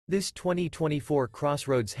This 2024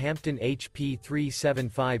 CrossRoads Hampton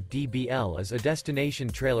HP375DBL is a destination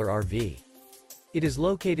trailer RV. It is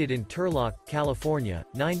located in Turlock, California,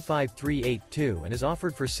 95382 and is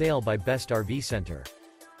offered for sale by Best RV Center.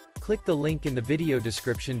 Click the link in the video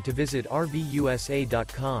description to visit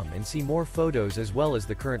RVUSA.com and see more photos as well as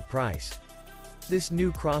the current price. This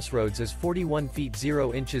new CrossRoads is 41 feet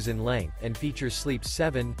 0 inches in length and features sleep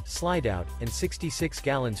 7, slide-out, and 66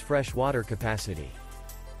 gallons fresh water capacity.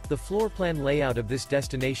 The floor plan layout of this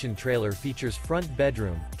destination trailer features front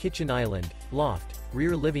bedroom, kitchen island, loft,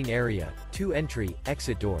 rear living area, 2 entry,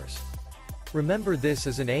 exit doors. Remember, this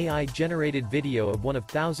is an AI-generated video of one of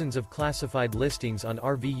thousands of classified listings on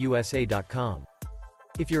RVUSA.com.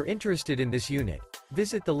 If you're interested in this unit,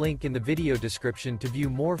 visit the link in the video description to view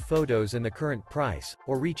more photos and the current price,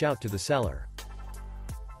 or reach out to the seller.